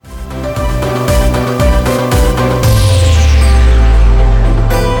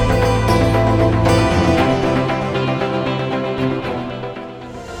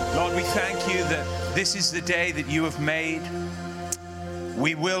day that you have made.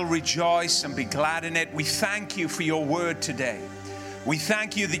 We will rejoice and be glad in it. We thank you for your word today. We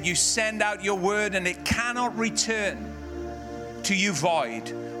thank you that you send out your word and it cannot return to you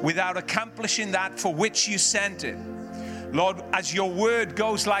void without accomplishing that for which you sent it. Lord, as your word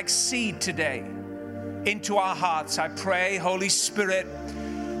goes like seed today into our hearts, I pray, Holy Spirit,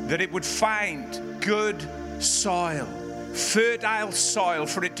 that it would find good soil, fertile soil,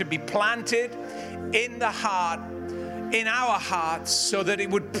 for it to be planted in the heart, in our hearts, so that it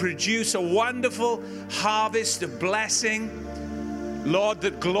would produce a wonderful harvest of blessing, Lord,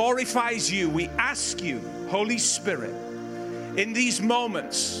 that glorifies you. We ask you, Holy Spirit, in these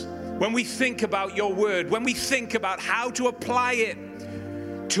moments, when we think about your word, when we think about how to apply it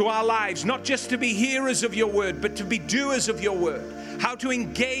to our lives, not just to be hearers of your word, but to be doers of your word, how to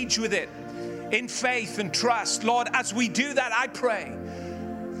engage with it in faith and trust. Lord, as we do that, I pray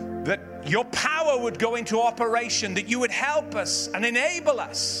that your power would go into operation, that you would help us and enable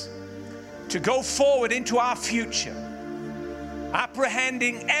us to go forward into our future,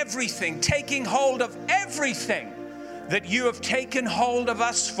 apprehending everything, taking hold of everything that you have taken hold of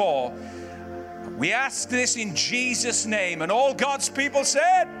us for. We ask this in Jesus' name. And all God's people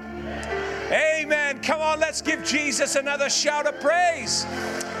said, Amen. Come on, let's give Jesus another shout of praise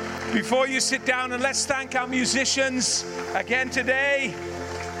before you sit down, and let's thank our musicians again today.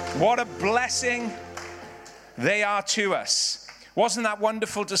 What a blessing they are to us. Wasn't that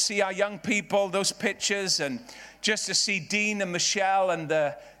wonderful to see our young people, those pictures, and just to see Dean and Michelle and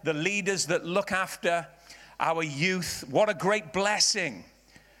the leaders that look after our youth. What a great blessing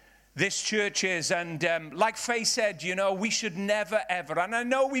this church is. And like Faye said, you know, we should never ever, and I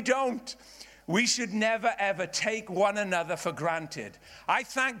know we don't, we should never ever take one another for granted. I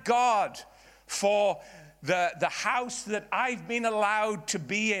thank God for the house that I've been allowed to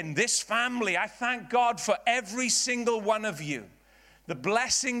be in, this family. I thank God for every single one of you, the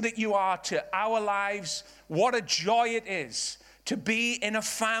blessing that you are to our lives. What a joy it is to be in a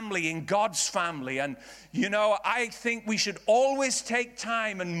family, in God's family. And, you know, I think we should always take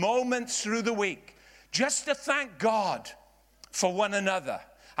time and moments through the week just to thank God for one another.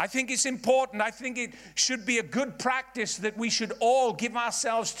 I think it's important. I think it should be a good practice that we should all give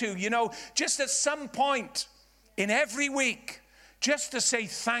ourselves to, you know, just at some point in every week, just to say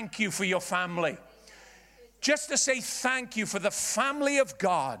thank you for your family. Just to say thank you for the family of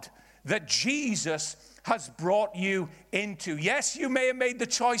God that Jesus has brought you into. Yes, you may have made the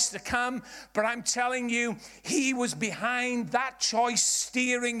choice to come, but I'm telling you, he was behind that choice,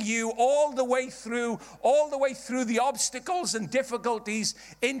 steering you all the way through the obstacles and difficulties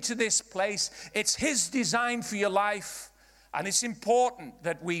into this place. It's his design for your life, and it's important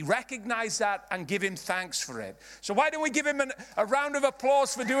that we recognize that and give him thanks for it. So why don't we give him a round of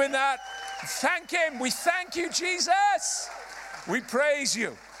applause for doing that? Thank him. We thank you, Jesus. We praise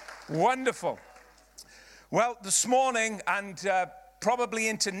you. Wonderful. Well, this morning and probably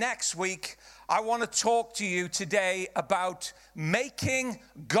into next week, I want to talk to you today about making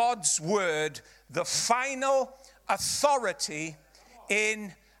God's word the final authority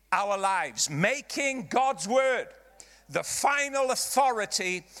in our lives. Making God's word the final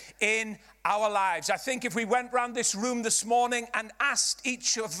authority in our lives. I think if we went around this room this morning and asked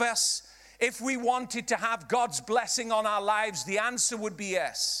each of us if we wanted to have God's blessing on our lives, the answer would be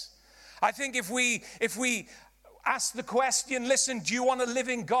yes. I think if we ask the question, listen, do you want to live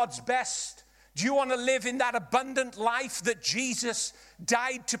in God's best? Do you want to live in that abundant life that Jesus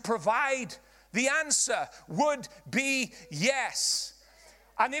died to provide? The answer would be yes.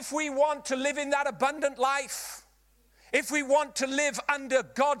 And if we want to live in that abundant life, if we want to live under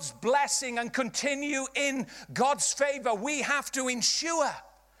God's blessing and continue in God's favor, we have to ensure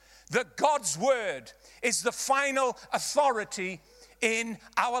that God's word is the final authority in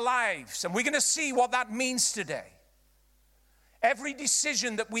our lives. And we're going to see what that means today. Every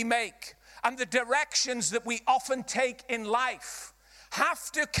decision that we make and the directions that we often take in life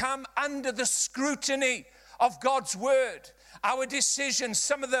have to come under the scrutiny of God's word. Our decisions,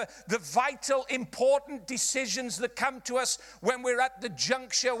 some of the vital, important decisions that come to us when we're at the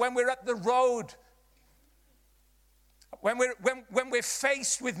juncture, when we're at the road, when we're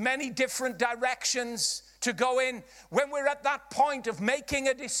faced with many different directions to go in, when we're at that point of making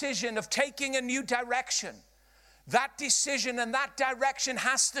a decision, of taking a new direction, that decision and that direction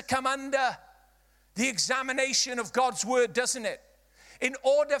has to come under the examination of God's word, doesn't it? In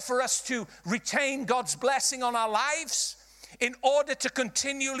order for us to retain God's blessing on our lives, in order to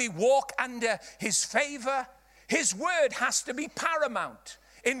continually walk under his favor, his word has to be paramount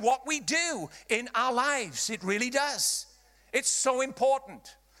in what we do in our lives. It really does. It's so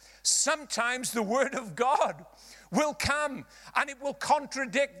important. Sometimes the word of God will come and it will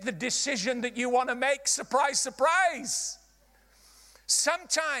contradict the decision that you want to make. Surprise, surprise.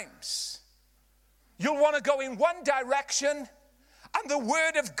 Sometimes you'll want to go in one direction and the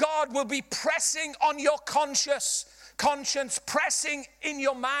word of God will be pressing on your conscience, pressing in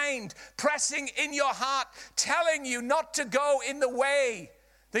your mind, pressing in your heart, telling you not to go in the way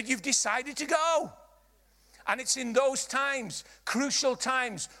that you've decided to go. And it's in those times, crucial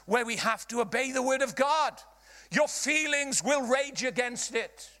times, where we have to obey the word of God. Your feelings will rage against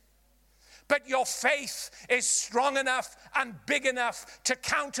it, but your faith is strong enough and big enough to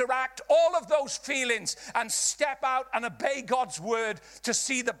counteract all of those feelings and step out and obey God's word to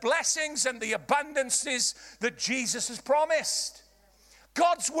see the blessings and the abundances that Jesus has promised.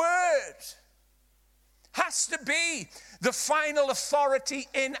 God's word has to be the final authority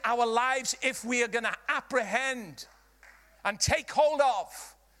in our lives if we are going to apprehend and take hold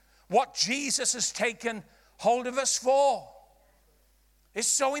of what Jesus has taken hold of us for.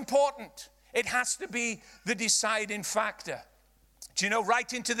 It's so important. It has to be the deciding factor. Do you know,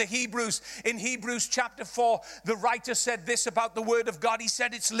 right into the Hebrews, in Hebrews chapter 4, the writer said this about the word of God. He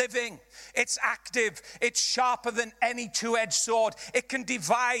said it's living, it's active, it's sharper than any two-edged sword. It can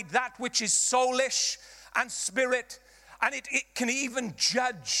divide that which is soulish and spirit, and it can even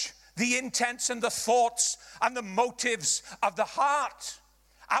judge the intents and the thoughts and the motives of the heart.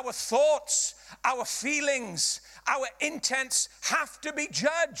 Our thoughts, our feelings, our intents have to be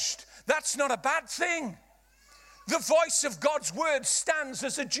judged. That's not a bad thing. The voice of God's word stands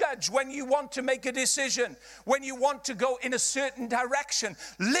as a judge when you want to make a decision, when you want to go in a certain direction.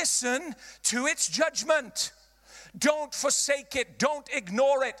 Listen to its judgment. Don't forsake it. Don't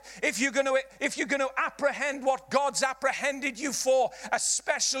ignore it. If you're going to apprehend what God's apprehended you for,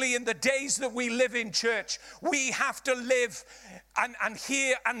 especially in the days that we live in, church, we have to live and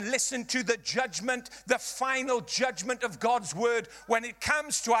hear and listen to the judgment, the final judgment of God's word when it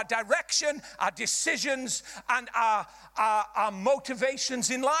comes to our direction, our decisions, and our motivations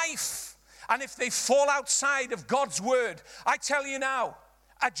in life. And if they fall outside of God's word, I tell you now,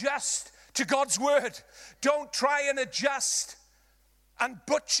 adjust to God's word. Don't try and adjust and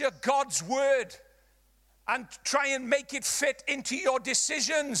butcher God's word and try and make it fit into your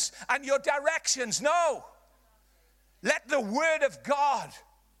decisions and your directions. No. Let the word of God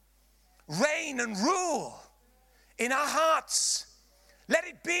reign and rule in our hearts. Let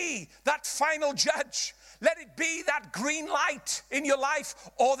it be that final judge. Let it be that green light in your life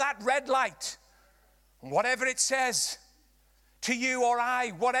or that red light. Whatever it says to you or I,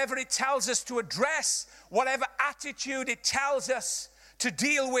 whatever it tells us to address, whatever attitude it tells us to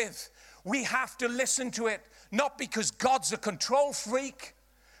deal with, we have to listen to it, not because God's a control freak,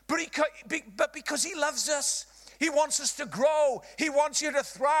 but because he loves us. He wants us to grow. He wants you to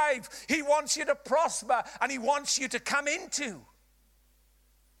thrive. He wants you to prosper, and he wants you to come into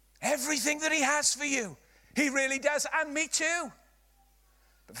everything that he has for you. He really does, and me too.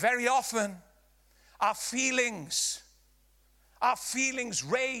 But very often, our feelings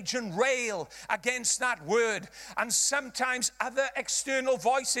rage and rail against that word. And sometimes other external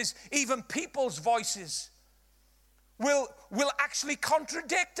voices, even people's voices, will actually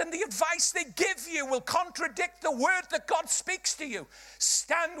contradict, and the advice they give you will contradict the word that God speaks to you.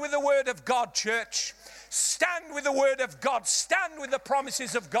 Stand with the word of God, church. Stand with the word of God. Stand with the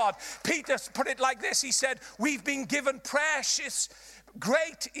promises of God. Peter put it like this. He said, we've been given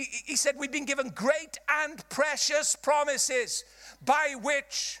we've been given great and precious promises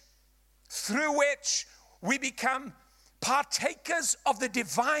through which we become partakers of the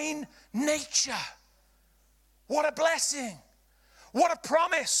divine nature. What a blessing. What a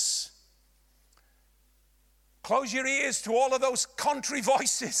promise. Close your ears to all of those contrary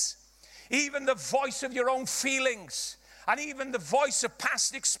voices, even the voice of your own feelings, and even the voice of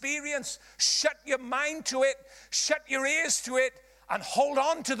past experience. Shut your mind to it, shut your ears to it, and hold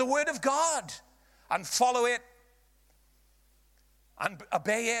on to the word of God and follow it and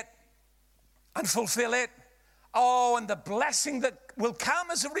obey it and fulfill it. Oh, and the blessing that will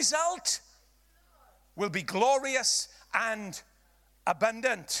come as a result will be glorious and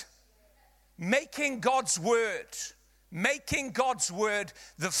abundant. Making God's word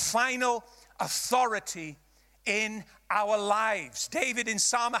the final authority in our lives. David in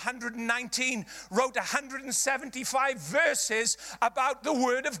Psalm 119 wrote 175 verses about the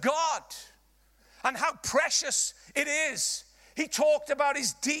word of God and how precious it is. He talked about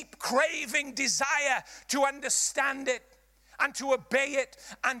his deep craving desire to understand it and to obey it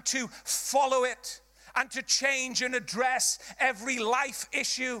and to follow it and to change and address every life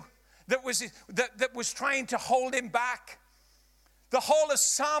issue that was trying to hold him back. The whole of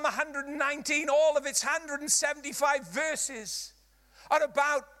Psalm 119, all of its 175 verses are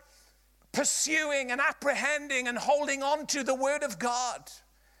about pursuing and apprehending and holding on to the Word of God.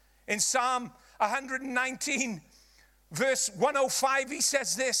 In Psalm 119, verse 105, he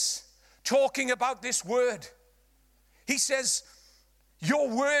says this, talking about this Word. He says, your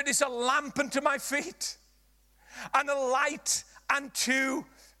Word is a lamp unto my feet and a light unto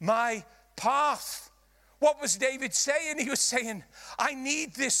my path. What was David saying? He was saying, I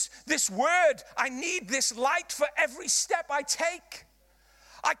need this Word. I need this light for every step I take.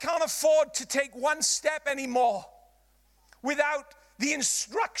 I can't afford to take one step anymore without the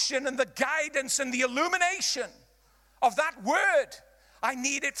instruction and the guidance and the illumination of that Word. I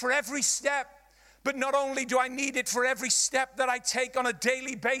need it for every step. But not only do I need it for every step that I take on a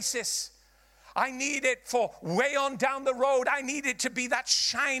daily basis, I need it for way on down the road. I need it to be that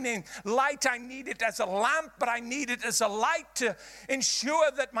shining light. I need it as a lamp, but I need it as a light to ensure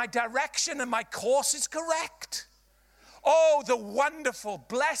that my direction and my course is correct. Oh, the wonderful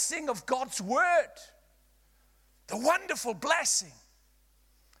blessing of God's Word. The wonderful blessing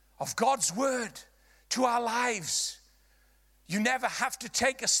of God's Word to our lives. You never have to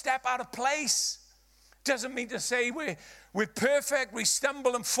take a step out of place. Doesn't mean to say we're perfect. We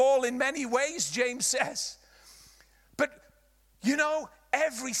stumble and fall in many ways, James says. But, you know,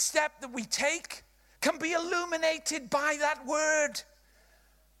 every step that we take can be illuminated by that Word.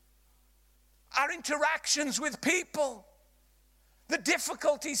 Our interactions with people, the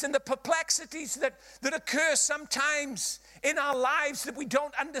difficulties and the perplexities that occur sometimes in our lives that we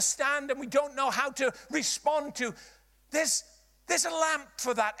don't understand and we don't know how to respond to. There's a lamp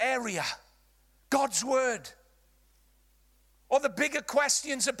for that area, God's Word. Or the bigger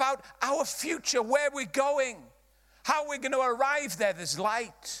questions about our future, where we're going, how we're going to arrive there. There's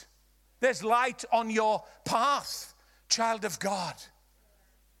light. There's light on your path, child of God.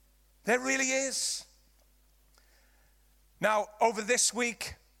 There really is. Now, over this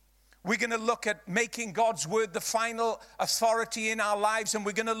week, we're going to look at making God's Word the final authority in our lives, and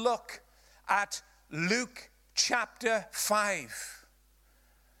we're going to look at Luke chapter 5.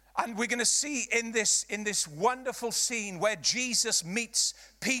 And we're going to see in this wonderful scene where Jesus meets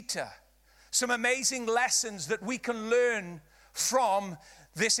Peter, some amazing lessons that we can learn from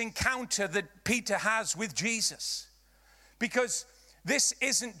this encounter that Peter has with Jesus. Because this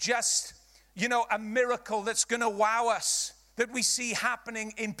isn't just, a miracle that's going to wow us that we see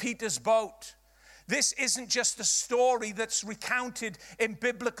happening in Peter's boat. This isn't just a story that's recounted in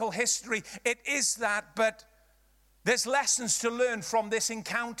biblical history. It is that, but there's lessons to learn from this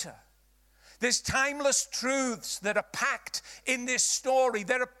encounter. There's timeless truths that are packed in this story.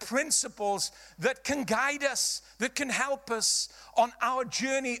 There are principles that can guide us, that can help us on our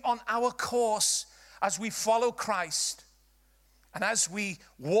journey, on our course as we follow Christ and as we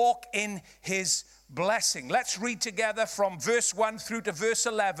walk in His blessing. Let's read together from verse 1 through to verse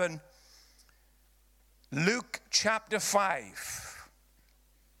 11. Luke chapter 5.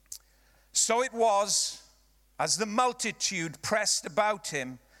 So it was, as the multitude pressed about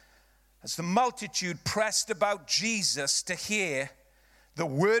him, as the multitude pressed about Jesus to hear the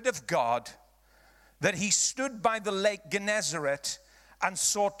word of God, that he stood by the lake Gennesaret and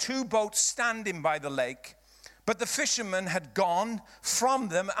saw two boats standing by the lake, but the fishermen had gone from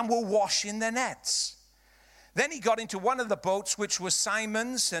them and were washing their nets. Then he got into one of the boats, which was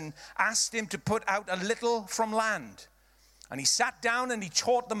Simon's, and asked him to put out a little from land. And he sat down and he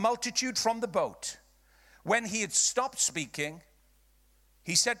taught the multitude from the boat. When he had stopped speaking,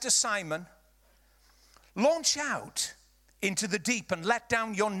 he said to Simon, "Launch out into the deep and let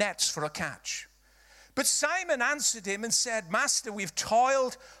down your nets for a catch." But Simon answered him and said, "Master, we've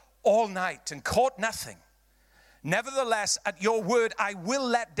toiled all night and caught nothing. Nevertheless, at your word, I will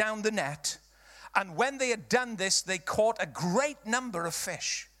let down the net." And when they had done this, they caught a great number of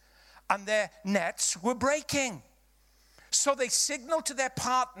fish, and their nets were breaking. So they signaled to their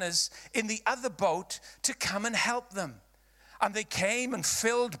partners in the other boat to come and help them. And they came and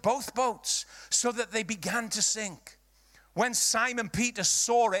filled both boats so that they began to sink. When Simon Peter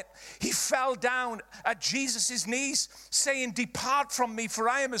saw it, he fell down at Jesus' knees, saying, "Depart from me, for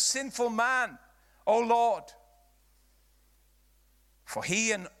I am a sinful man, O Lord." For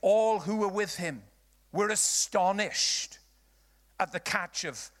he and all who were with him were astonished at the catch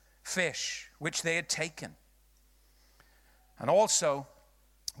of fish which they had taken. And also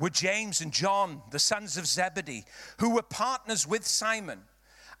were James and John, the sons of Zebedee, who were partners with Simon.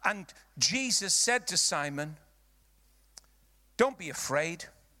 And Jesus said to Simon, "Don't be afraid.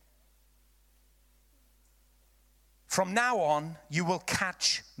 From now on, you will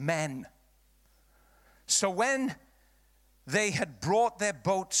catch men." So when they had brought their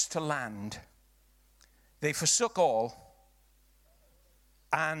boats to land, they forsook all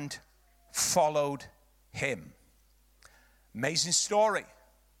and followed him. Amazing story.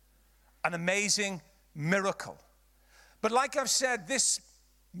 An amazing miracle. But like I've said, this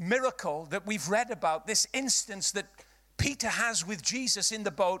miracle that we've read about, this instance that Peter has with Jesus in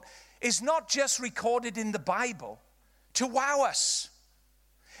the boat, is not just recorded in the Bible to wow us.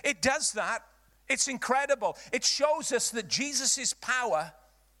 It does that. It's incredible. It shows us that Jesus' power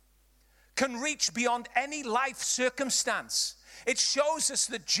can reach beyond any life circumstance. It shows us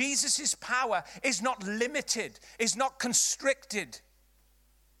that Jesus' power is not limited, is not constricted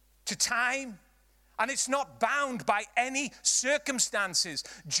to time, and it's not bound by any circumstances.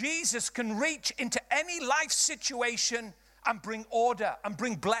 Jesus can reach into any life situation and bring order and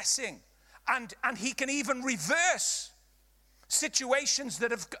bring blessing. And he can even reverse situations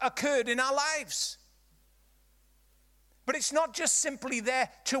that have occurred in our lives. But it's not just simply there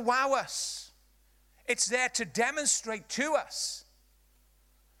to wow us. It's there to demonstrate to us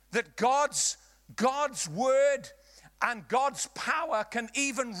that God's word and God's power can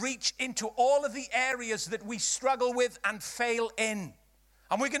even reach into all of the areas that we struggle with and fail in.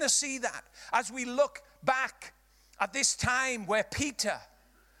 And we're going to see that as we look back at this time where Peter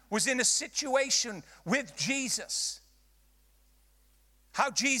was in a situation with Jesus.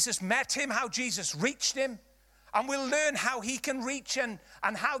 How Jesus met him, how Jesus reached him. And we'll learn how he can reach and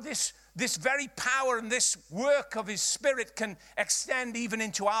how this very power and this work of his Spirit can extend even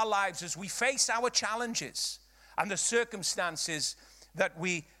into our lives as we face our challenges and the circumstances that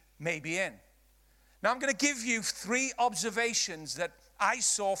we may be in. Now I'm going to give you 3 observations that I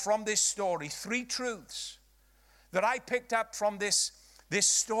saw from this story, 3 truths that I picked up from this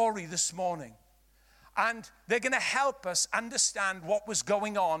story this morning. And they're going to help us understand what was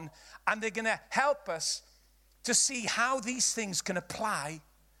going on, and they're going to help us to see how these things can apply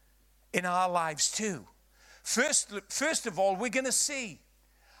in our lives too. First of all, we're going to see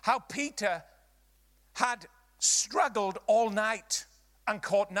how Peter had struggled all night and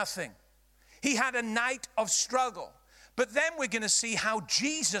caught nothing. He had a night of struggle. But then we're going to see how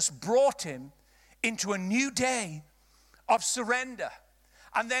Jesus brought him into a new day of surrender.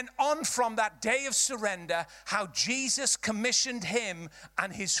 And then on from that day of surrender, how Jesus commissioned him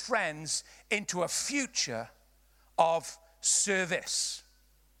and his friends into a future of service.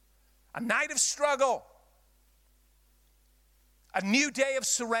 A night of struggle. A new day of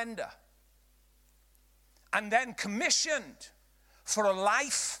surrender. And then commissioned for a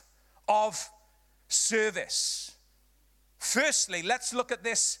life of service. Firstly, let's look at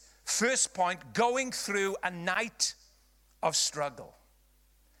this first point, going through a night of struggle.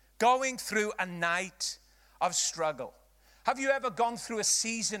 Going through a night of struggle. Have you ever gone through a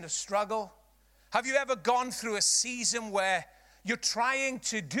season of struggle? Have you ever gone through a season where you're trying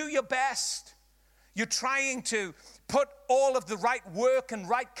to do your best? You're trying to put all of the right work and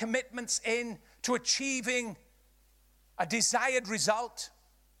right commitments in to achieving a desired result.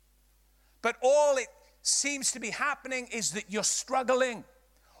 But all it seems to be happening is that you're struggling.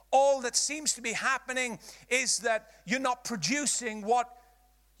 All that seems to be happening is that you're not producing what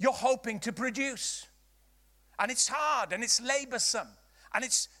you're hoping to produce. And it's hard and it's laborsome and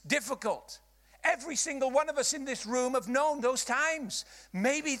it's difficult. Every single one of us in this room have known those times.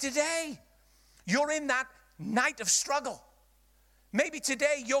 Maybe today you're in that night of struggle. Maybe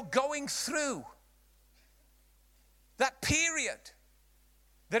today you're going through that period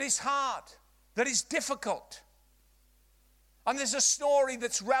that is hard, that is difficult. And there's a story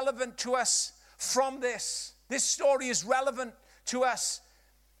that's relevant to us from this. This story is relevant to us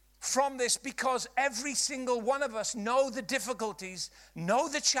from this because every single one of us know the difficulties, know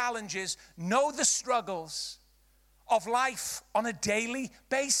the challenges, know the struggles of life on a daily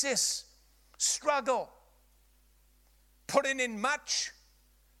basis. Struggle. Putting in much,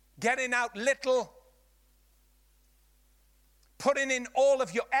 getting out little, putting in all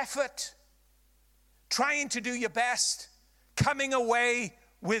of your effort, trying to do your best, coming away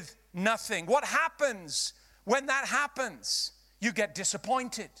with nothing. What happens when that happens? You get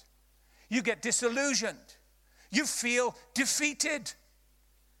disappointed. You get disillusioned. You feel defeated.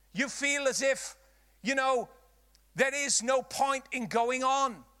 You feel as if, there is no point in going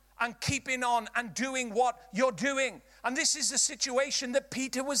on and keeping on and doing what you're doing. And this is the situation that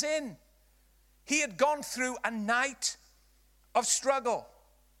Peter was in. He had gone through a night of struggle.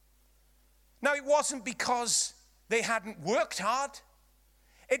 Now, it wasn't because they hadn't worked hard.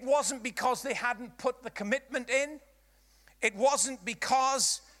 It wasn't because they hadn't put the commitment in. It wasn't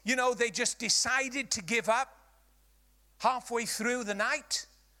because, they just decided to give up halfway through the night.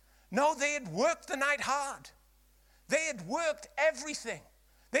 No, they had worked the night hard. They had worked everything.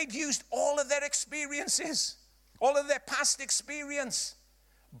 They'd used all of their experiences, all of their past experience,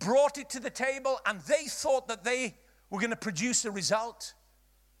 brought it to the table, and they thought that they were going to produce a result.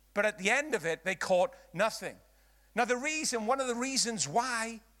 But at the end of it, they caught nothing. Now, one of the reasons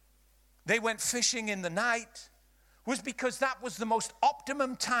why they went fishing in the night was because that was the most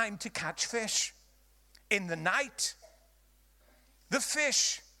optimum time to catch fish. In the night, the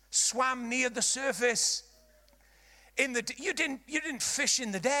fish swam near the surface. You didn't fish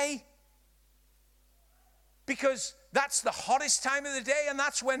in the day, because that's the hottest time of the day, and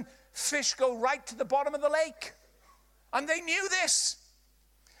that's when fish go right to the bottom of the lake. And they knew this.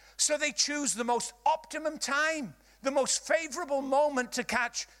 So they choose the most optimum time, the most favorable moment to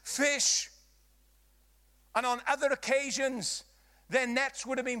catch fish. And on other occasions, their nets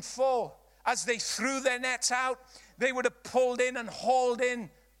would have been full. As they threw their nets out, they would have pulled in and hauled in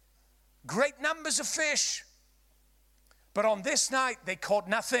great numbers of fish. But on this night, they caught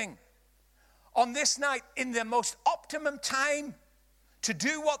nothing. On this night, in their most optimum time to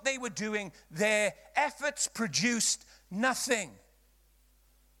do what they were doing, their efforts produced nothing.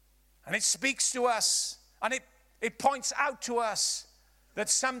 And it speaks to us, and it points out to us that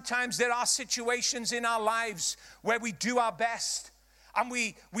sometimes there are situations in our lives where we do our best, and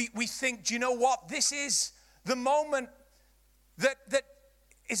we think, do you know what? This is the moment that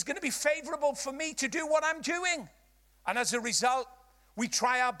is going to be favorable for me to do what I'm doing. And as a result, we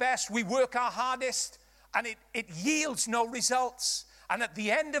try our best, we work our hardest, and it yields no results. And at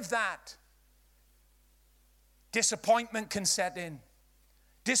the end of that, disappointment can set in.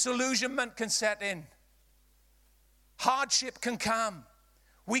 Disillusionment can set in. Hardship can come.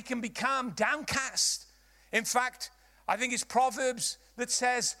 We can become downcast. In fact, I think it's Proverbs that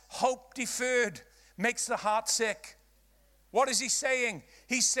says, hope deferred makes the heart sick. What is he saying?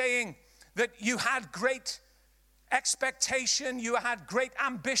 He's saying that you had great expectation, you had great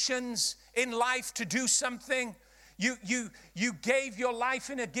ambitions in life to do something. You gave your life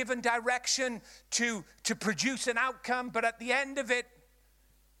in a given direction to produce an outcome, but at the end of it,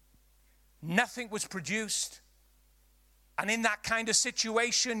 nothing was produced. And in that kind of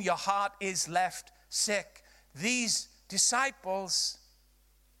situation, your heart is left sick. These disciples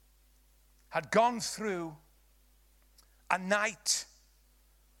had gone through a night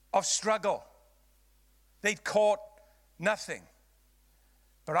of struggle. They'd caught nothing.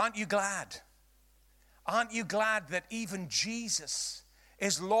 But aren't you glad? Aren't you glad that even Jesus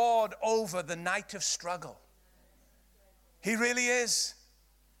is Lord over the night of struggle? He really is.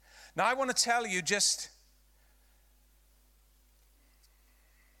 Now, I want to tell you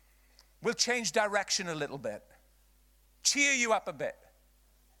we'll change direction a little bit. Cheer you up a bit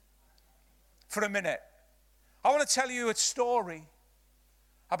for a minute. I want to tell you a story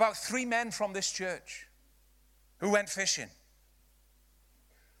about 3 men from this church who went fishing.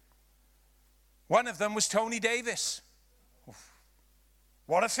 One of them was Tony Davis.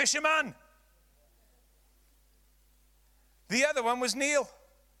 What a fisherman. The other one was Neil.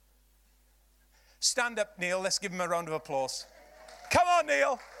 Stand up, Neil. Let's give him a round of applause. Come on,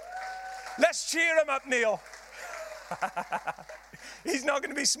 Neil. Let's cheer him up, Neil. He's not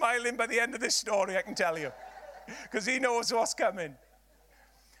going to be smiling by the end of this story, I can tell you, because he knows what's coming.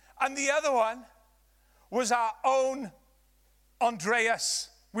 And the other one was our own Andreas.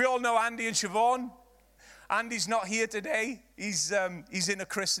 We all know Andy and Siobhan. Andy's not here today. He's in a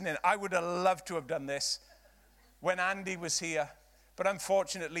christening. I would have loved to have done this when Andy was here, but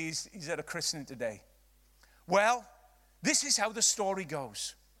unfortunately he's at a christening today. Well, this is how the story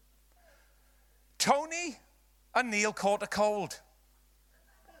goes. Tony and Neil caught a cold,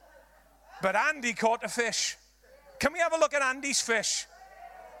 but Andy caught a fish. Can we have a look at Andy's fish?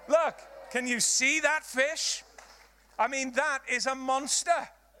 Look, can you see that fish? I mean, that is a monster.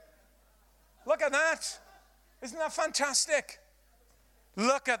 Look at that. Isn't that fantastic?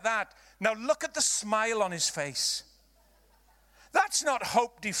 Look at that. Now look at the smile on his face. That's not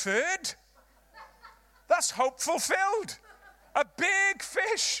hope deferred. That's hope fulfilled. A big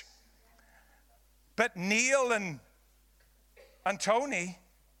fish. But Neil and Tony,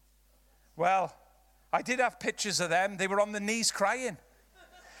 well, I did have pictures of them. They were on their knees crying.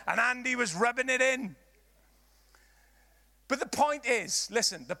 And Andy was rubbing it in. But the point is,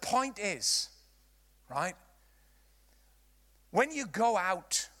 listen, the point is, right? When you go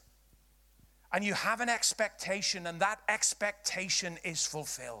out and you have an expectation and that expectation is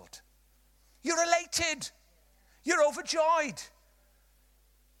fulfilled, you're elated. You're overjoyed.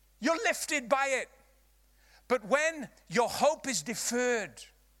 You're lifted by it. But when your hope is deferred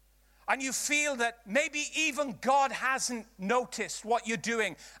and you feel that maybe even God hasn't noticed what you're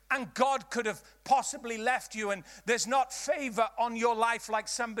doing, and God could have possibly left you, and there's not favor on your life like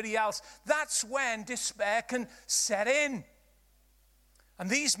somebody else, that's when despair can set in. And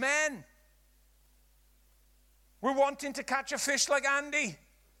these men were wanting to catch a fish like Andy,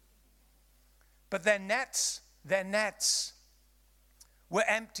 but their nets were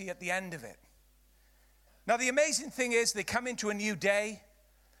empty at the end of it. Now, the amazing thing is they come into a new day,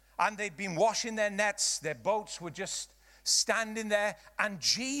 and they'd been washing their nets. Their boats were just standing there, and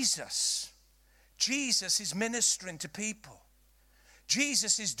Jesus is ministering to people.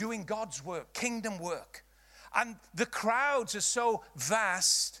 Jesus is doing God's work, kingdom work. And the crowds are so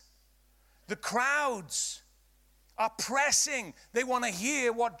vast. The crowds are pressing. They want to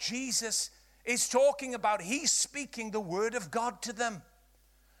hear what Jesus is talking about. He's speaking the word of God to them.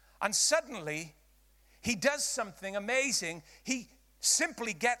 And suddenly, he does something amazing. He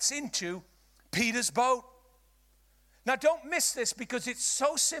simply gets into Peter's boat. Now, don't miss this, because it's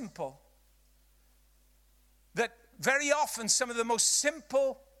so simple that very often some of the most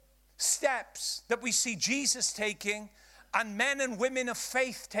simple steps that we see Jesus taking and men and women of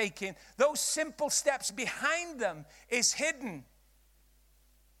faith taking, those simple steps, behind them is hidden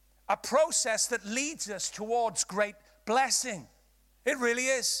a process that leads us towards great blessing. It really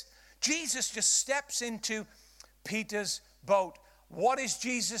is. Jesus just steps into Peter's boat. What is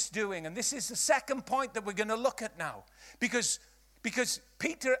Jesus doing? And this is the second point that we're going to look at now. Because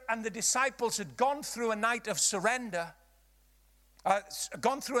Peter and the disciples had gone through a night of surrender,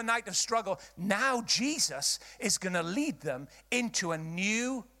 gone through a night of struggle. Now Jesus is going to lead them into a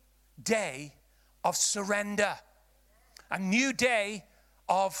new day of surrender. A new day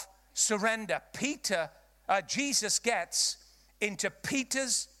of surrender. Jesus gets into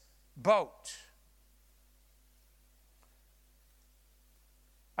Peter's boat.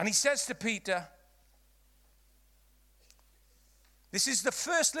 And he says to Peter, this is the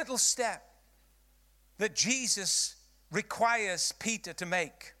first little step that Jesus requires Peter to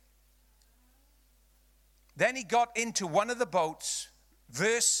make. Then he got into one of the boats,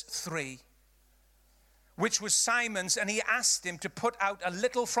 verse 3, which was Simon's, and he asked him to put out a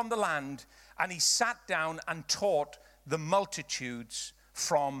little from the land, and he sat down and taught the multitudes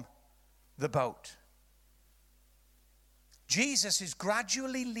from the boat. Jesus is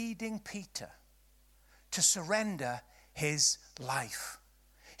gradually leading Peter to surrender his life.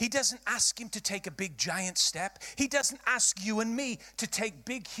 He doesn't ask him to take a big giant step. He doesn't ask you and me to take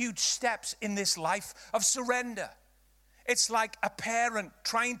big huge steps in this life of surrender. It's like a parent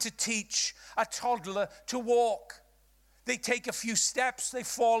trying to teach a toddler to walk. They take a few steps, they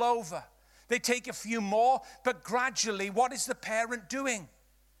fall over. They take a few more, but gradually, what is the parent doing?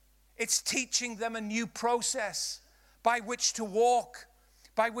 It's teaching them a new process by which to walk,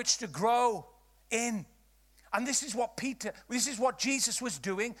 by which to grow in. And this is what Jesus was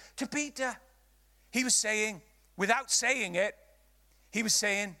doing to Peter. He was saying, without saying it, he was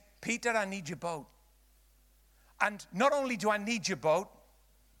saying, Peter, I need your boat. And not only do I need your boat,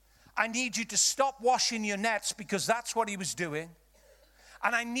 I need you to stop washing your nets, because that's what he was doing.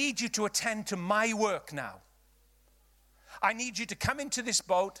 And I need you to attend to my work now. I need you to come into this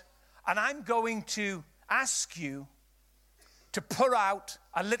boat, and I'm going to ask you to put out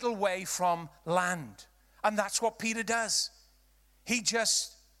a little way from land. And that's what Peter does. He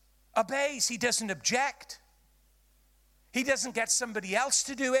just obeys. He doesn't object. He doesn't get somebody else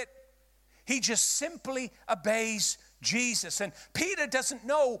to do it. He just simply obeys Jesus. And Peter doesn't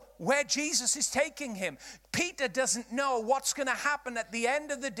know where Jesus is taking him. Peter doesn't know what's going to happen at the end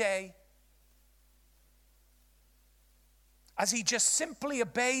of the day, as he just simply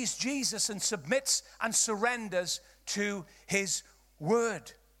obeys Jesus and submits and surrenders to his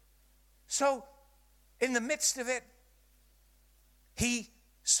word. So, in the midst of it, he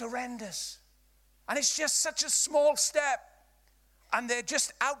surrenders. And it's just such a small step. And they're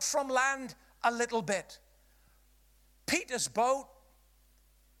just out from land a little bit. Peter's boat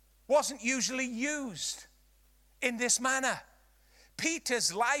wasn't usually used in this manner.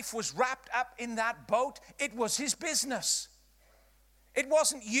 Peter's life was wrapped up in that boat. It was his business. It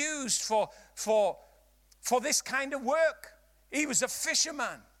wasn't used for this kind of work. He was a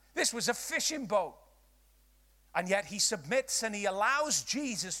fisherman. This was a fishing boat. And yet he submits and he allows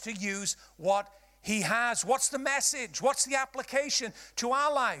Jesus to use what he has. What's the message? What's the application to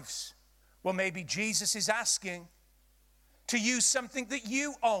our lives? Well, maybe Jesus is asking to use something that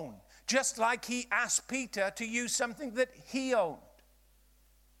you own, just like he asked Peter to use something that he owned.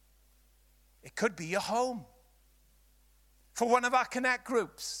 It could be your home for one of our Connect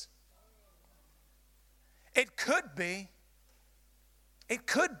groups. It could be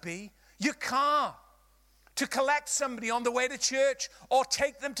your car, to collect somebody on the way to church or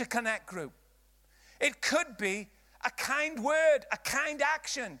take them to Connect Group. It could be a kind word, a kind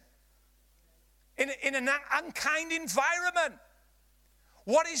action in an unkind environment.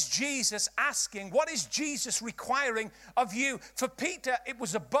 What is Jesus asking? What is Jesus requiring of you? For Peter, it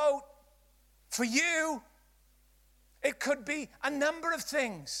was a boat. For you, it could be a number of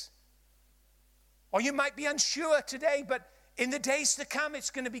things. Or you might be unsure today, but in the days to come,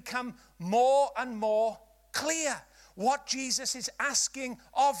 it's going to become more and more clear what Jesus is asking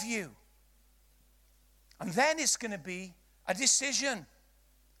of you. And then it's going to be a decision.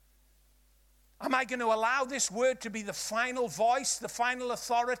 Am I going to allow this word to be the final voice, the final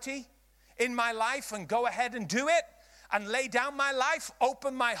authority in my life and go ahead and do it and lay down my life,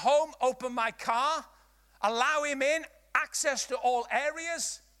 open my home, open my car, allow him in, access to all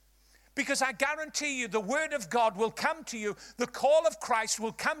areas? Because I guarantee you the word of God will come to you, the call of Christ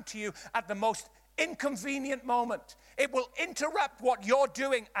will come to you at the most inconvenient moment. It will interrupt what you're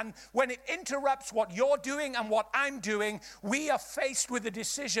doing, and when it interrupts what you're doing and what I'm doing, we are faced with a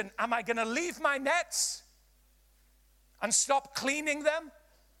decision. Am I going to leave my nets and stop cleaning them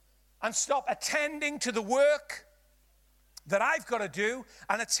and stop attending to the work that I've got to do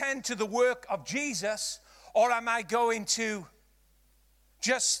and attend to the work of Jesus? Or am I going to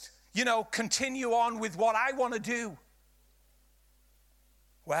just, continue on with what I want to do?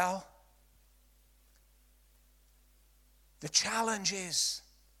 Well, the challenge is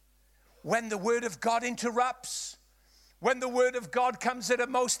when the word of God interrupts, when the word of God comes at a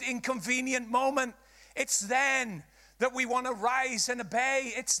most inconvenient moment, it's then that we want to rise and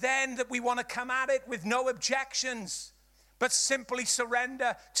obey. It's then that we want to come at it with no objections, but simply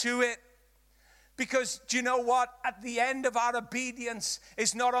surrender to it. Because do you know what? At the end of our obedience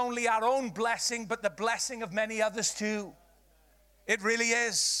is not only our own blessing, but the blessing of many others too. It really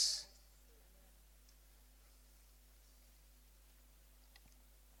is.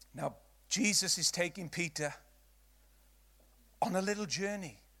 Now, Jesus is taking Peter on a little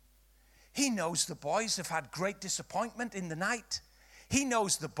journey. He knows the boys have had great disappointment in the night. He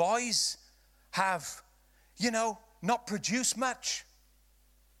knows the boys have, not produced much.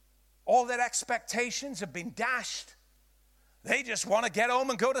 All their expectations have been dashed. They just want to get home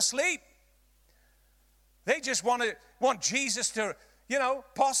and go to sleep. They just want Jesus to,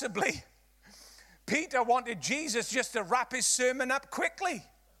 possibly. Peter wanted Jesus just to wrap his sermon up quickly.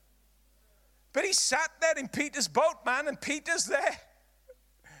 But he sat there in Peter's boat, man, and Peter's there.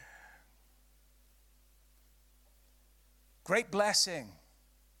 Great blessing.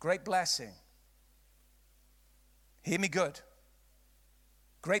 Great blessing. Hear me good.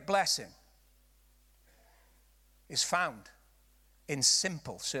 Great blessing is found in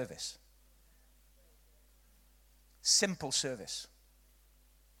simple service. Simple service.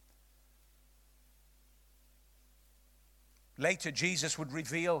 Later, Jesus would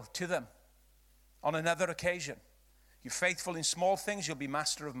reveal to them on another occasion, you're faithful in small things, you'll be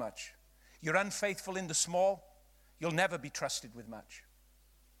master of much. You're unfaithful in the small, you'll never be trusted with much.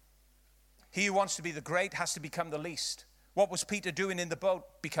 He who wants to be the great has to become the least. What was Peter doing in the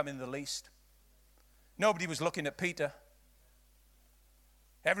boat? Becoming the least. Nobody was looking at Peter.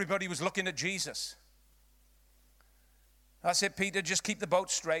 Everybody was looking at Jesus. I said, Peter, just keep the boat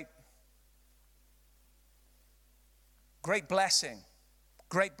straight. Great blessing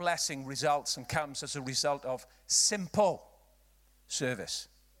results and comes as a result of simple service.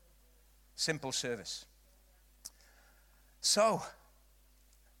 Simple service. So,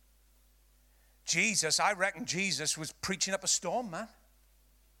 I reckon Jesus was preaching up a storm, man.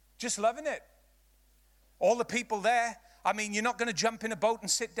 Just loving it. All the people there, you're not going to jump in a boat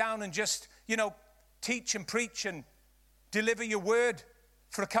and sit down and just, teach and preach and deliver your word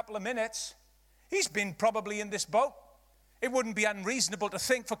for a couple of minutes. He's been probably in this boat. It wouldn't be unreasonable to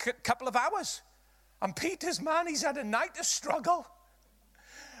think for a couple of hours. And Peter's, man, he's had a night of struggle.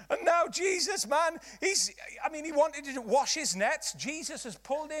 And now Jesus, man, he wanted to wash his nets. Jesus has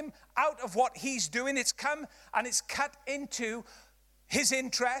pulled him out of what he's doing. It's come and it's cut into his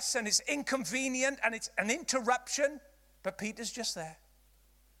interests, and it's inconvenient and it's an interruption. But Peter's just there.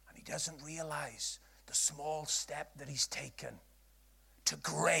 And he doesn't realize the small step that he's taken to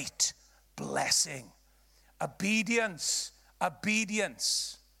great blessing. Obedience.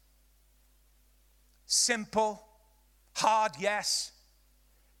 Simple, hard, yes.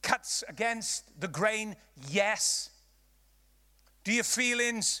 Cuts against the grain, yes. Do your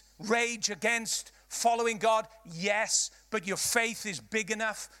feelings rage against following God? Yes. But your faith is big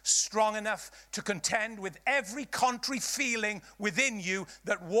enough, strong enough to contend with every contrary feeling within you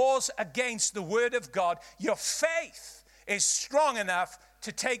that wars against the word of God. Your faith is strong enough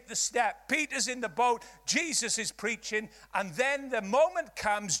to take the step. Peter's in the boat, Jesus is preaching, and then the moment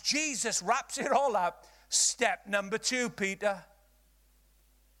comes, Jesus wraps it all up. Step number 2, Peter.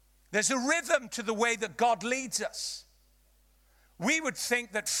 There's a rhythm to the way that God leads us. We would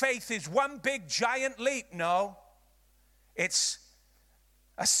think that faith is one big giant leap. No, it's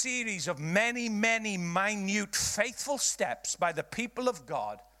a series of many, many minute faithful steps by the people of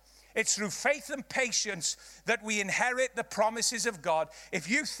God. It's through faith and patience that we inherit the promises of God. If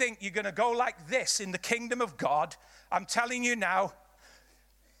you think you're going to go like this in the kingdom of God, I'm telling you now,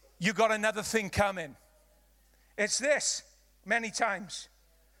 you got another thing coming. It's this many times.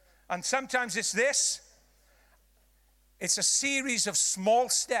 And sometimes it's this. It's a series of small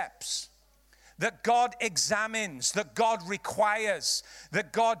steps that God examines, that God requires,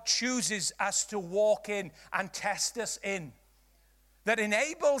 that God chooses us to walk in and test us in. That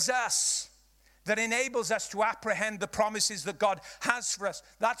enables us to apprehend the promises that God has for us.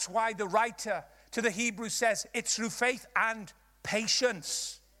 That's why the writer to the Hebrews says it's through faith and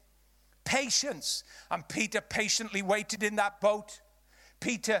patience. Patience. And Peter patiently waited in that boat.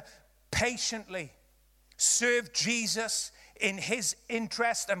 Peter patiently served Jesus in his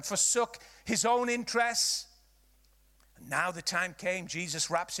interest and forsook his own interests. And now the time came.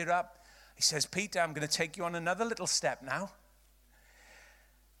 Jesus wraps it up. He says, Peter, I'm going to take you on another little step now.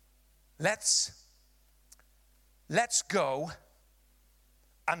 Let's go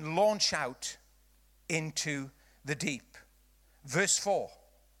and launch out into the deep. Verse 4.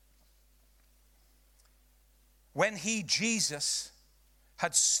 When he, Jesus,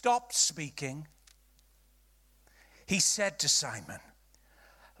 had stopped speaking, he said to Simon,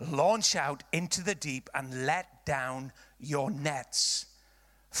 launch out into the deep and let down your nets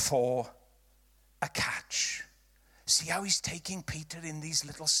for a catch. See how he's taking Peter in these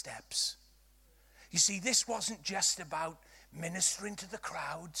little steps. You see, this wasn't just about ministering to the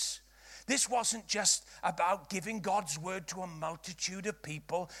crowds. This wasn't just about giving God's word to a multitude of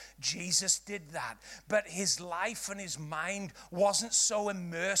people. Jesus did that. But his life and his mind wasn't so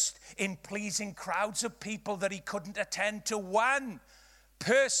immersed in pleasing crowds of people that he couldn't attend to one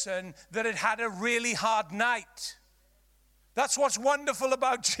person that had had a really hard night. That's what's wonderful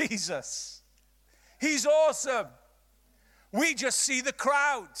about Jesus. He's awesome. We just see the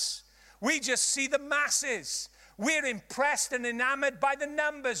crowds. We just see the masses. We're impressed and enamored by the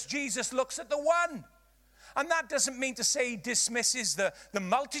numbers. Jesus looks at the one. And that doesn't mean to say he dismisses the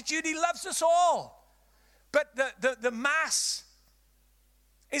multitude. He loves us all. But the mass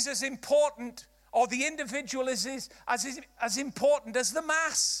is as important, or the individual is as important as the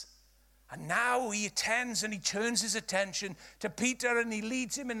mass. And now he attends and he turns his attention to Peter and he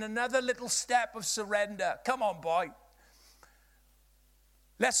leads him in another little step of surrender. Come on, boy.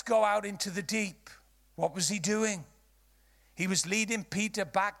 Let's go out into the deep. What was he doing? He was leading Peter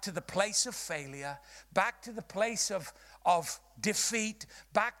back to the place of failure, back to the place of defeat,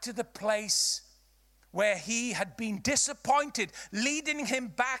 back to the place where he had been disappointed, leading him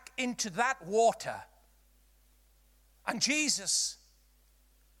back into that water. And Jesus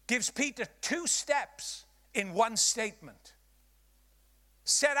gives Peter 2 steps in one statement.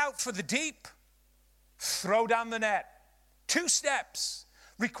 Set out for the deep, throw down the net. 2 steps.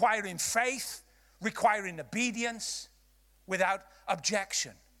 Requiring faith, requiring obedience, without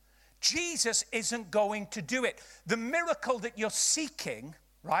objection. Jesus isn't going to do it. The miracle that you're seeking,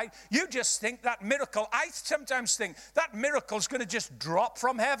 right? You just think that miracle, I sometimes think that miracle is going to just drop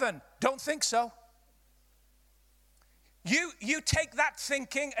from heaven. Don't think so. You take that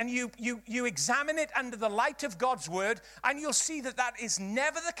thinking and you examine it under the light of God's word, and you'll see that that is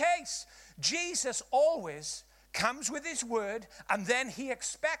never the case. Jesus always comes with his word, and then he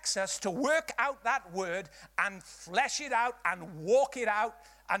expects us to work out that word and flesh it out and walk it out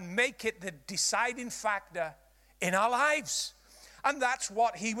and make it the deciding factor in our lives. And that's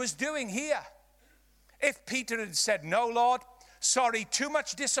what he was doing here. If Peter had said, no, Lord, sorry, too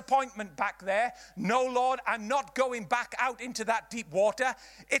much disappointment back there. No, Lord, I'm not going back out into that deep water.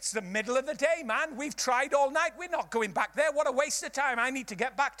 It's the middle of the day, man. We've tried all night. We're not going back there. What a waste of time. I need to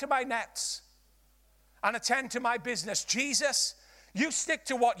get back to my nets and attend to my business. Jesus, you stick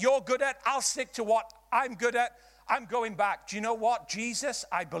to what you're good at. I'll stick to what I'm good at. I'm going back. Do you know what? Jesus,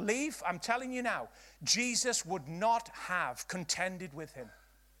 I believe, I'm telling you now, Jesus would not have contended with him.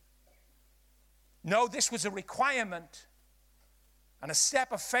 No, this was a requirement and a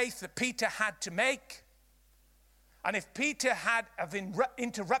step of faith that Peter had to make. And if Peter had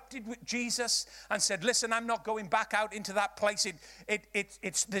interrupted with Jesus and said, listen, I'm not going back out into that place,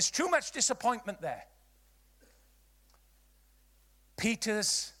 there's too much disappointment there.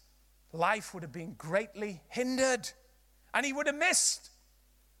 Peter's life would have been greatly hindered, and he would have missed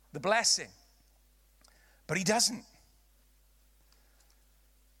the blessing. But he doesn't.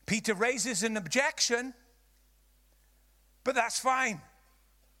 Peter raises an objection, but that's fine.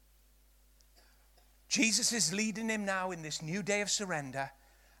 Jesus is leading him now in this new day of surrender.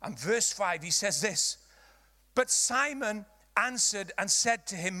 And verse 5, he says this, "But Simon answered and said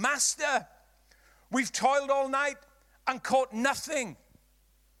to him, 'Master, we've toiled all night and caught nothing.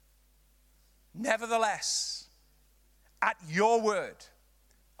 Nevertheless, at your word,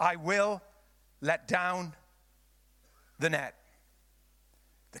 I will let down the net.'"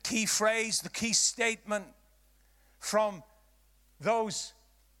 The key phrase, the key statement from those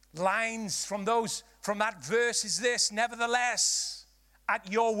lines, from that verse is this: "Nevertheless, at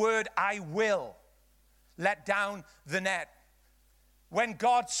your word, I will let down the net." When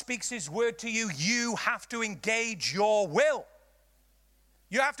God speaks his word to you, you have to engage your will.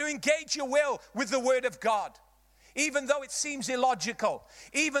 You have to engage your will with the word of God. Even though it seems illogical,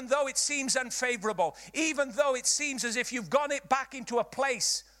 even though it seems unfavorable, even though it seems as if you've gone it back into a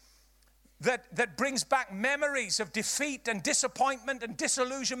place that brings back memories of defeat and disappointment and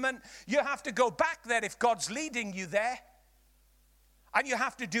disillusionment, you have to go back there if God's leading you there. And you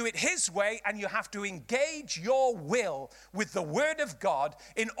have to do it his way, and you have to engage your will with the word of God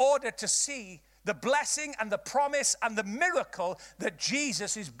in order to see the blessing and the promise and the miracle that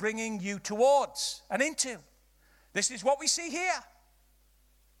Jesus is bringing you towards and into. This is what we see here.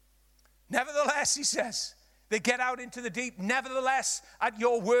 Nevertheless, he says, they get out into the deep. "Nevertheless, at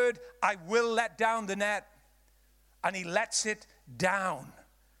your word, I will let down the net." And he lets it down.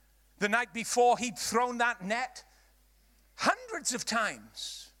 The night before, he'd thrown that net hundreds of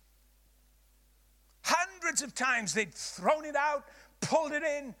times. Hundreds of times they'd thrown it out, pulled it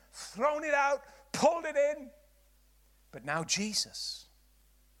in, thrown it out, pulled it in. But now Jesus,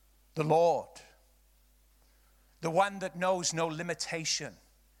 the Lord, the one that knows no limitation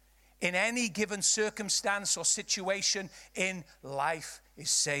in any given circumstance or situation in life,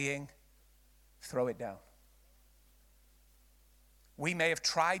 is saying, throw it down. We may have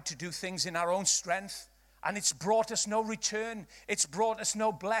tried to do things in our own strength, and it's brought us no return. It's brought us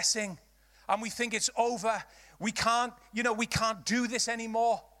no blessing. And we think it's over. We can't do this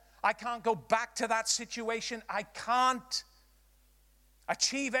anymore. I can't go back to that situation. I can't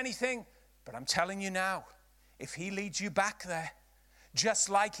achieve anything. But I'm telling you now, if he leads you back there, just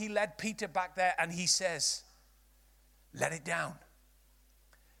like he led Peter back there, and he says, let it down.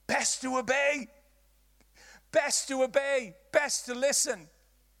 Best to obey. Best to obey. Best to listen.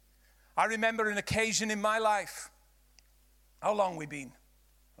 I remember an occasion in my life. How long we been?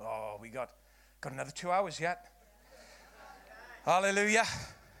 Oh, we got another 2 hours yet. Hallelujah.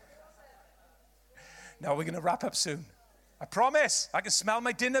 No, we're going to wrap up soon. I promise. I can smell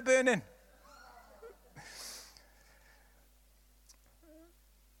my dinner burning.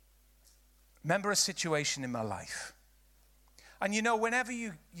 Remember a situation in my life. And you know, whenever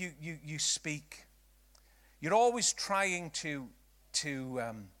you speak, you're always trying to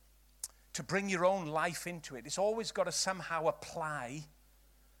bring your own life into it. It's always got to somehow apply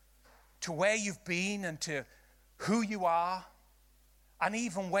to where you've been and to who you are and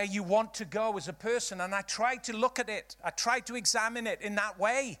even where you want to go as a person. And I try to look at it. I try to examine it in that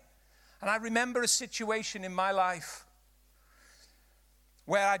way. And I remember a situation in my life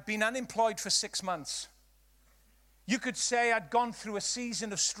where I'd been unemployed for 6 months. You could say I'd gone through a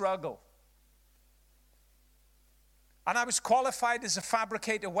season of struggle. And I was qualified as a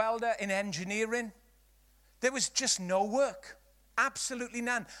fabricator welder in engineering. There was just no work. Absolutely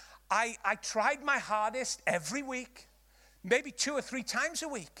none. I tried my hardest every week, maybe 2 or 3 times a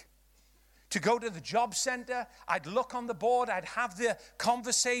week, to go to the job center. I'd look on the board. I'd have the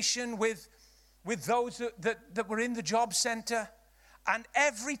conversation with those that were in the job center. And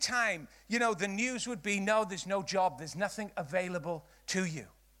every time, the news would be, no, there's no job. There's nothing available to you.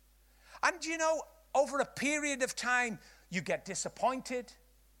 And, over a period of time, you get disappointed.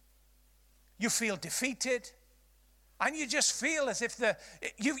 You feel defeated. And you just feel as if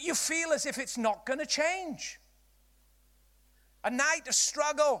you feel as if it's not going to change. A night of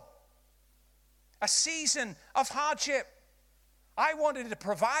struggle. A season of hardship. I wanted to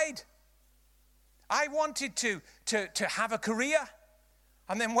provide. I wanted to have a career.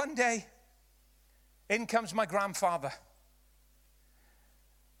 And then one day, in comes my grandfather.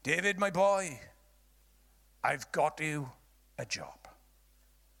 David, my boy, I've got you a job.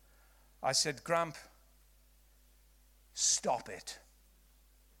 I said, Gramp, stop it.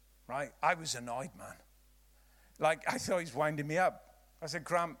 Right? I was annoyed, man. Like, I thought he was winding me up. I said,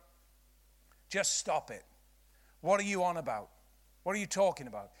 Gramp, just stop it. What are you on about? What are you talking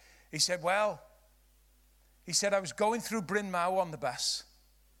about? He said, I was going through Bryn Mawr on the bus.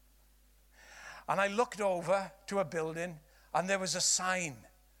 And I looked over to a building and there was a sign,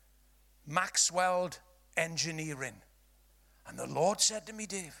 Maxwell Engineering. And the Lord said to me,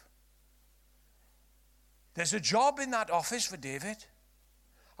 Dave, there's a job in that office for David.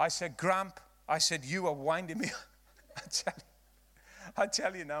 I said, Gramp, I said, you are winding me up. I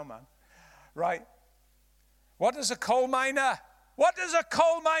tell you now, man. Right? What does a coal miner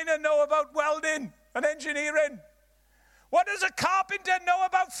know about welding and engineering? What does a carpenter know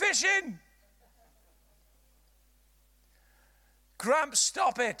about fishing? Gramp,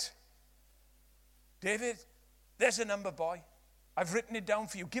 stop it. David, there's a number, boy. I've written it down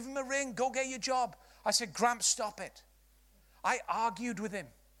for you. Give him a ring. Go get your job. I said, Gramp, stop it. I argued with him.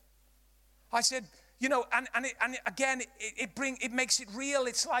 I said, you know, and again, it makes it real.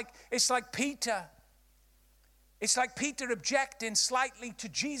 It's like Peter. It's like Peter objecting slightly to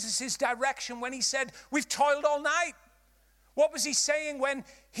Jesus' direction when he said, we've toiled all night. What was he saying when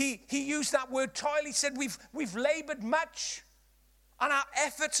he used that word toil? He said, we've labored much. And our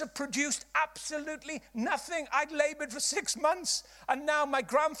efforts have produced absolutely nothing. I'd labored for 6 months. And now my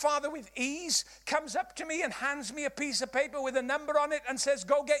grandfather with ease comes up to me and hands me a piece of paper with a number on it and says,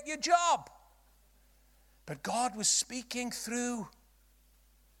 go get your job. But God was speaking through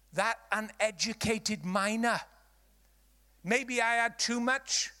that uneducated miner. Maybe I had too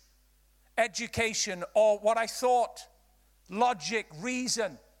much education or what I thought, logic,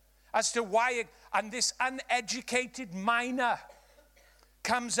 reason as to why. And this uneducated miner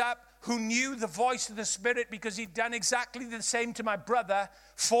comes up who knew the voice of the Spirit because he'd done exactly the same to my brother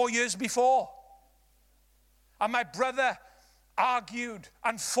 4 years before. And my brother argued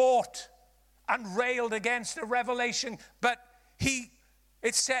and fought and railed against the revelation, but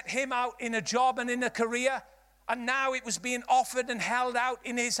it set him out in a job and in a career, and now it was being offered and held out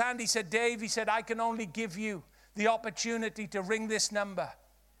in his hand. He said, Dave, he said, I can only give you the opportunity to ring this number.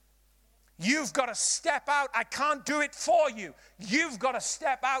 You've got to step out. I can't do it for you. You've got to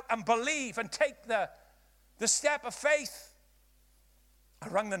step out and believe and take the step of faith. I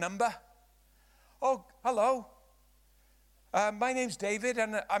rang the number. Oh, hello. My name's David,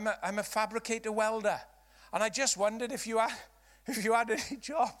 and I'm a fabricator welder. And I just wondered if you had any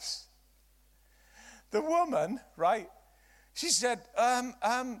jobs. The woman, right, she said,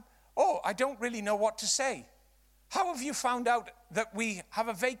 I don't really know what to say. How have you found out that we have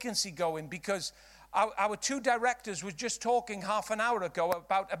a vacancy going? Because our two directors were just talking half an hour ago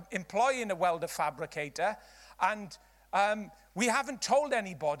about employing a welder fabricator, and we haven't told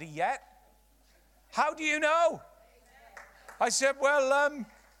anybody yet. How do you know? I said, well,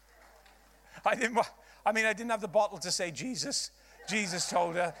 I didn't have the bottle to say Jesus. Jesus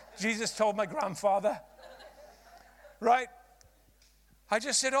told her. Jesus told my grandfather. Right? I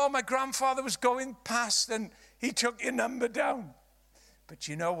just said, my grandfather was going past and he took your number down. But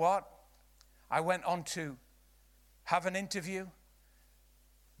you know what? I went on to have an interview.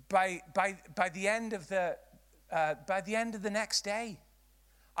 By the end of the next day,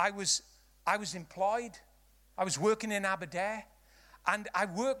 I was employed. I was working in Aberdare, and I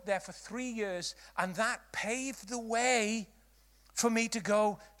worked there for 3 years, and that paved the way for me to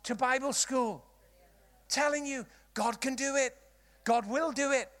go to Bible school. Telling you, God can do it. God will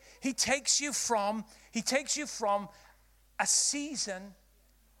do it. He takes you from a season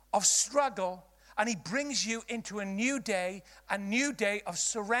of struggle, and he brings you into a new day of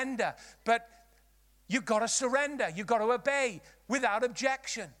surrender. But you've got to surrender. You've got to obey without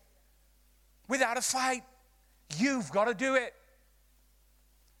objection, without a fight. You've got to do it.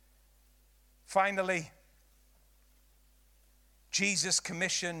 Finally, Jesus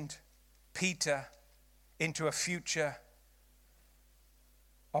commissioned Peter into a future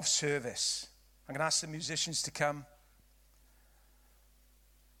of service. I'm going to ask the musicians to come.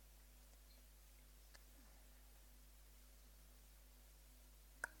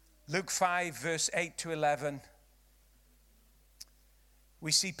 Luke 5, verse 8 to 11.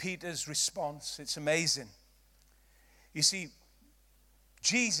 We see Peter's response. It's amazing. You see,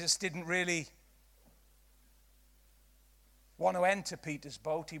 Jesus didn't really want to enter Peter's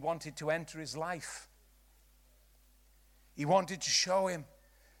boat. He wanted to enter his life. He wanted to show him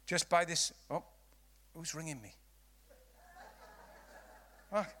just by this. Oh, who's ringing me?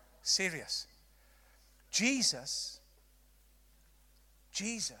 Oh, serious. Jesus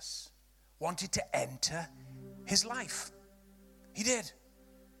wanted to enter his life. He did.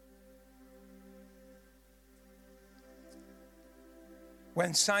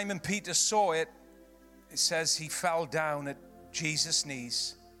 When Simon Peter saw it, it says he fell down at Jesus'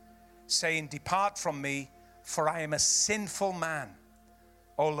 knees, saying, "Depart from me, for I am a sinful man,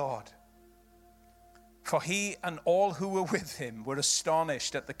 O Lord." For he and all who were with him were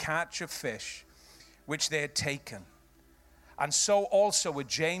astonished at the catch of fish which they had taken. And so also were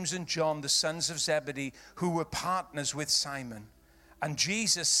James and John, the sons of Zebedee, who were partners with Simon. And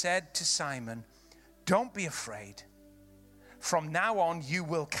Jesus said to Simon, "Don't be afraid. From now on you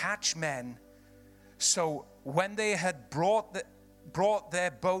will catch men." So when they had brought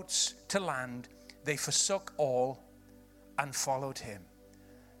their boats to land, they forsook all and followed him.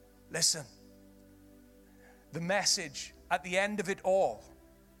 Listen, the message at the end of it all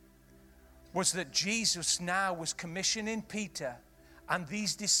was that Jesus now was commissioning Peter and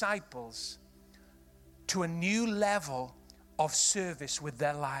these disciples to a new level of service with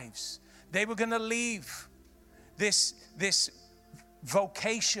their lives. They were going to leave this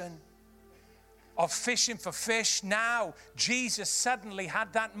vocation of fishing for fish. Now Jesus suddenly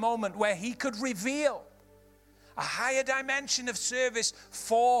had that moment where he could reveal a higher dimension of service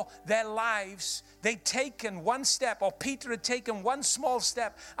for their lives. They'd taken one step, or Peter had taken one small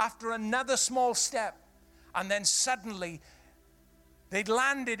step after another small step. And then suddenly they'd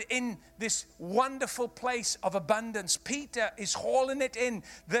landed in this wonderful place of abundance. Peter is hauling it in.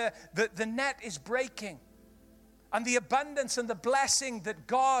 The net is breaking. And the abundance and the blessing that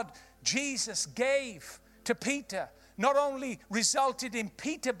God, Jesus, gave to Peter not only resulted in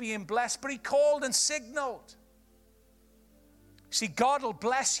Peter being blessed, but he called and signaled. See, God will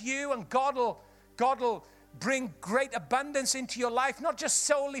bless you, and God will bring great abundance into your life, not just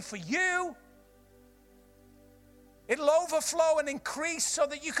solely for you. It'll overflow and increase so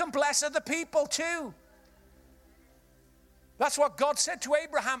that you can bless other people too. That's what God said to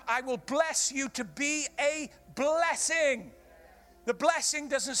Abraham. "I will bless you to be a blessing." The blessing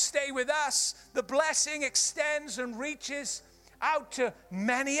doesn't stay with us. The blessing extends and reaches out to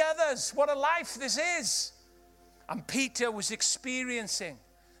many others. What a life this is. And Peter was experiencing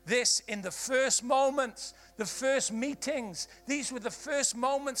this in the first moments, the first meetings. These were the first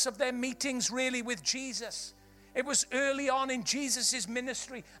moments of their meetings really with Jesus. It was early on in Jesus'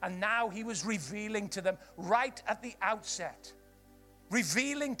 ministry, and now he was revealing to them right at the outset,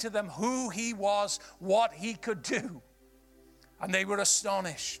 revealing to them who he was, what he could do. And they were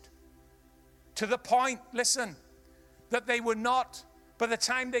astonished to the point, listen, that they were not, by the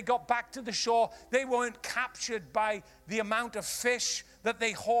time they got back to the shore, they weren't captured by the amount of fish that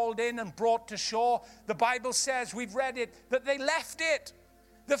they hauled in and brought to shore. The Bible says, we've read it, that they left it.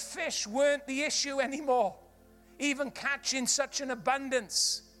 The fish weren't the issue anymore. Even catching such an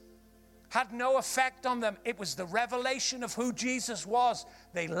abundance had no effect on them. It was the revelation of who Jesus was.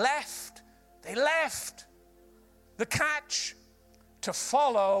 They left the catch to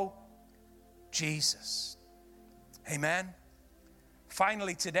follow Jesus. Amen.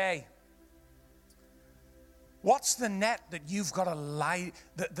 Finally today, what's the net that you've got to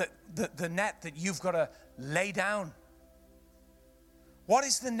the net that you've got to lay down? What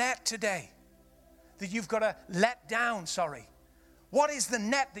is the net today that you've got to let down? What is the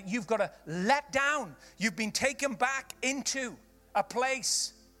net that you've got to let down? You've been taken back into a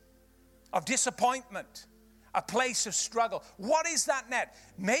place of disappointment, a place of struggle. What is that net?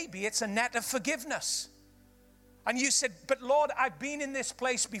 Maybe it's a net of forgiveness. And you said, "But Lord, I've been in this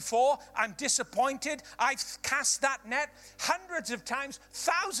place before. I'm disappointed. I've cast that net hundreds of times,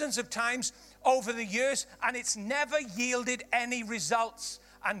 thousands of times over the years, and it's never yielded any results."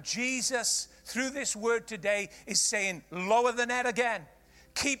 And Jesus, through this word today, is saying, lower the net again.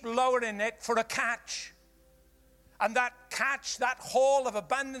 Keep lowering it for a catch. And that catch, that haul of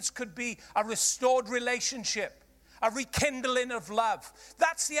abundance could be a restored relationship, a rekindling of love.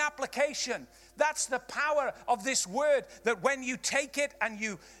 That's the application. That's the power of this word, that when you take it and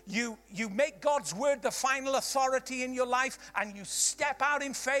you make God's word the final authority in your life, and you step out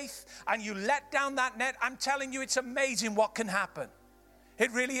in faith and you let down that net, I'm telling you, it's amazing what can happen.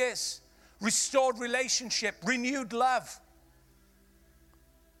 It really is. Restored relationship, renewed love,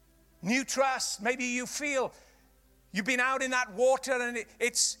 new trust. Maybe you feel you've been out in that water and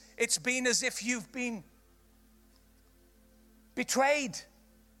it's been as if you've been betrayed,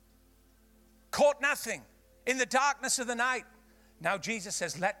 caught nothing in the darkness of the night. Now Jesus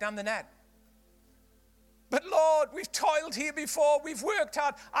says, let down the net. But Lord, we've toiled here before. We've worked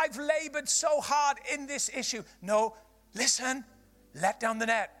hard. I've labored so hard in this issue. No, listen, let down the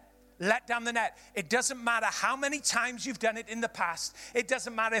net. Let down the net. It doesn't matter how many times you've done it in the past. It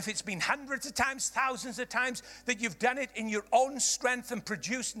doesn't matter if it's been hundreds of times, thousands of times that you've done it in your own strength and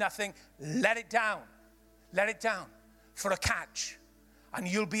produced nothing. Let it down. Let it down for a catch. And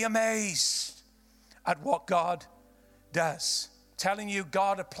you'll be amazed at what God does. Telling you,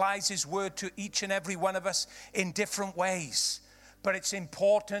 God applies his word to each and every one of us in different ways. But it's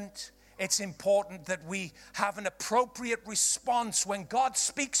important that we have an appropriate response when God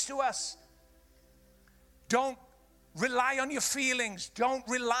speaks to us. Don't rely on your feelings. Don't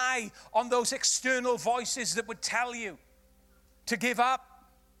rely on those external voices that would tell you to give up.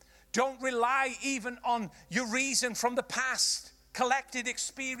 Don't rely even on your reason from the past, collected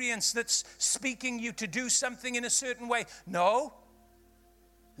experience that's speaking you to do something in a certain way. No.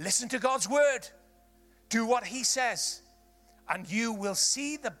 Listen to God's word. Do what he says. And you will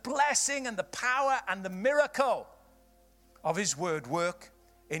see the blessing and the power and the miracle of his word work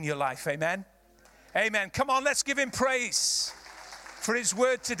in your life. Amen. Amen. Come on, let's give him praise for his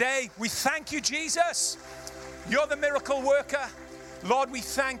word today. We thank you, Jesus. You're the miracle worker. Lord, we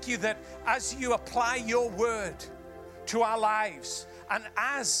thank you that as you apply your word to our lives, and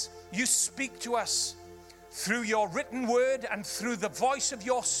as you speak to us through your written word and through the voice of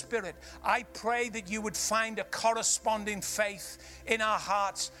your spirit, I pray that you would find a corresponding faith in our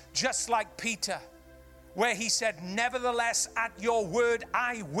hearts, just like Peter, where he said, nevertheless, at your word,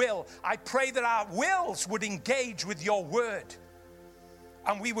 I will. I pray that our wills would engage with your word.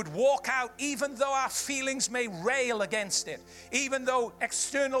 And we would walk out even though our feelings may rail against it, even though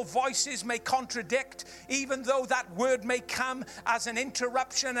external voices may contradict, even though that word may come as an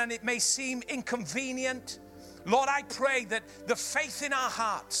interruption and it may seem inconvenient. Lord, I pray that the faith in our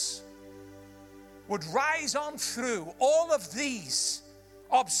hearts would rise on through all of these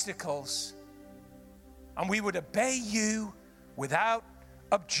obstacles, and we would obey you without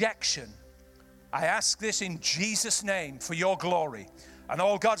objection. I ask this in Jesus' name for your glory. And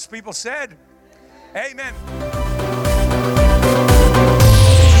all God's people said, amen.